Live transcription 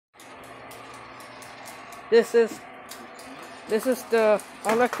This is the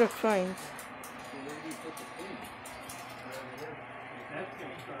electric trains.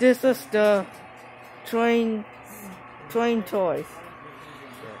 This is the train toys.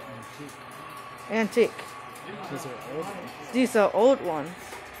 Antique. These are old ones.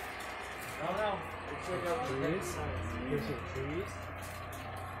 Trees. These are trees.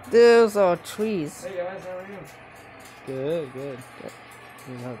 Those are trees. Hey guys, how are you? Good, good.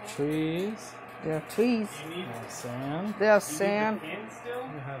 We have trees. There are trees. We have sand. There are sand. We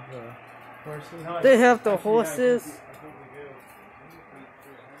have the horses. They have the horses.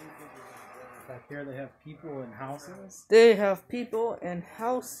 Back here they have people and houses. They have people and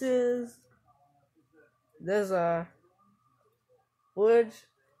houses. There's a bridge.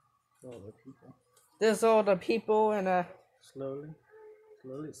 All the people. There's all the people and Slowly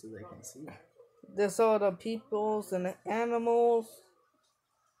so they can see. there's all the peoples and the animals.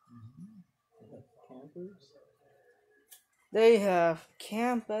 Campers. They have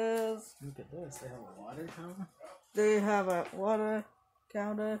campers. Look at this. They have a water tower. They have a water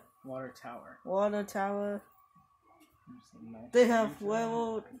counter, Water tower. water tower. There's some nice They have trees.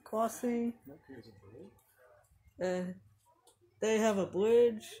 railroad crossing. Look, here's a bridge. And they have a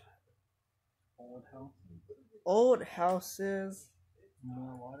bridge. Old house. Old houses.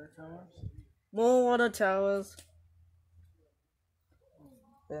 More water towers. More water towers.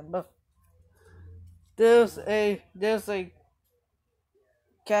 And there's a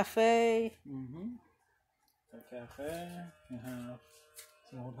cafe. A cafe. You have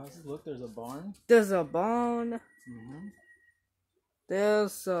some old houses. Look, there's a barn. There's a barn.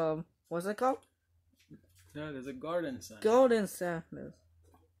 There's what's it called? Yeah, there's a garden center. Golden Santas.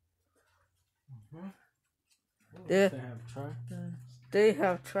 They have tractors. They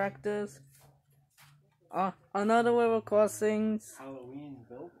have tractors. Another river crossings. Halloween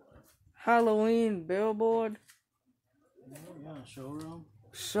billboard. Halloween billboard. Yeah, showroom.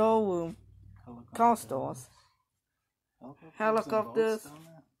 Showroom. Car stores. Helicopters.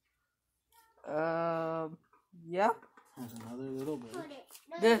 Yep. There's another little boat.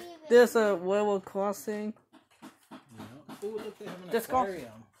 There's a river crossing. Yeah. Oh, look, they have an Let's go.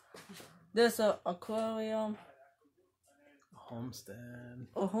 aquarium. There's a aquarium. A homestead.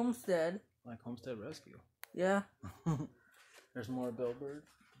 A homestead. Like Homestead Rescue. Yeah. There's more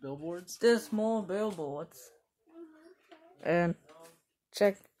billboards. There's more billboards. And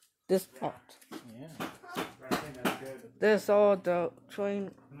check this part. Yeah. There's all the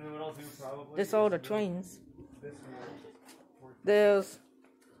train. There's all the trains. There's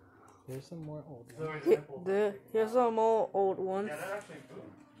Here's some more old ones. here's some more old ones.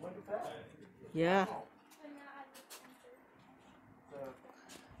 Yeah.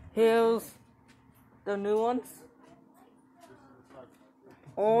 Here's the new ones.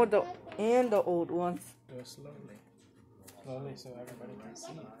 All the old ones. Do it slowly. Slowly so everybody can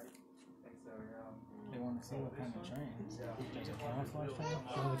see. They want to see what kind of trains. There's a camouflage train.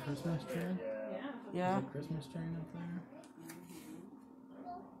 Show the Christmas train. Yeah. There's a Christmas train up there.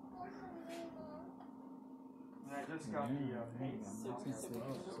 I just got the paint. It's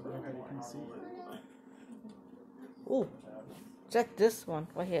slow so everybody can see it. Ooh. Check this one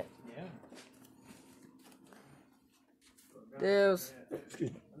right here. Yeah.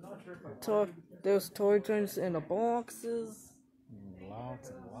 There's toy trains in the boxes. Lots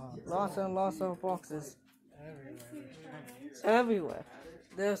and lots. Lots and lots of boxes. Everywhere. Everywhere.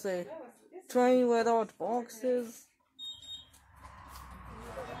 There's a train without boxes.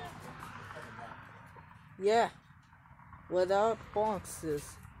 Yeah. Without boxes.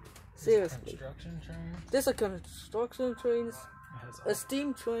 Seriously. Construction trains. There's a construction trains. It has A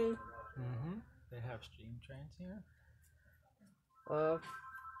steam train. They have steam trains here.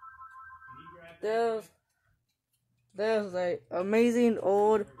 There's a amazing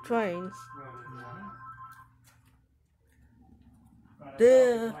old trains.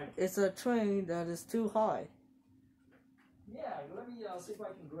 There is a train that is too high. Yeah, let me see if I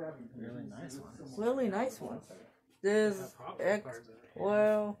can grab him. Really nice ones. Really nice ones. There's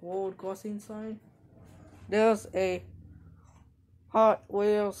World Crossing sign. There's a Hot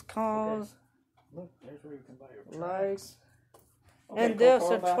Wheels cars. Look, there's where you can buy your Lights. Okay, And there's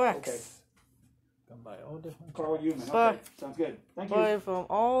call a back. tracks. Okay. can buy all different. Carl Human. But- Okay, sounds good. Thank you. Buy from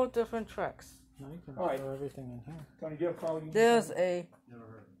all different tracks. No, you can All right. throw everything in here. Tony, do you have Carl Human? There's a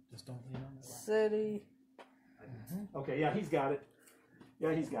Just don't lean on it. city. Okay, yeah, he's got it.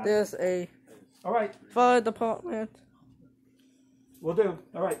 Yeah, he's got it. There's a All right, fire department. we'll do.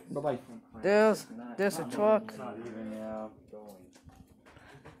 All right, bye-bye. There's a truck. Not even going.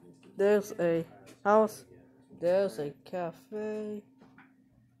 There's a house. There's a cafe.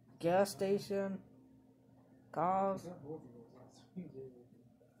 Gas station. cars.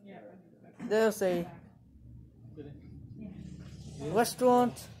 There's a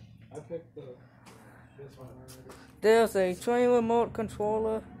restaurant. I picked this one. There's a train remote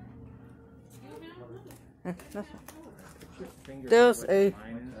controller. There's a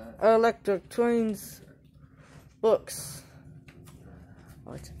electric trains books.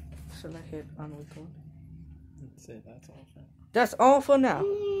 Wait, should I hit on record? Let's say that's all. That's all for now.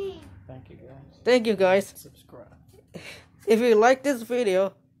 Thank you guys. Thank you guys. Subscribe. If you like this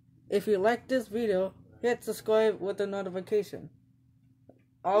video, hit subscribe with the notification.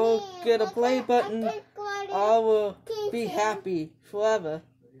 I will get a play button. I will be happy forever.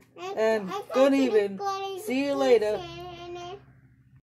 And good evening. See you later.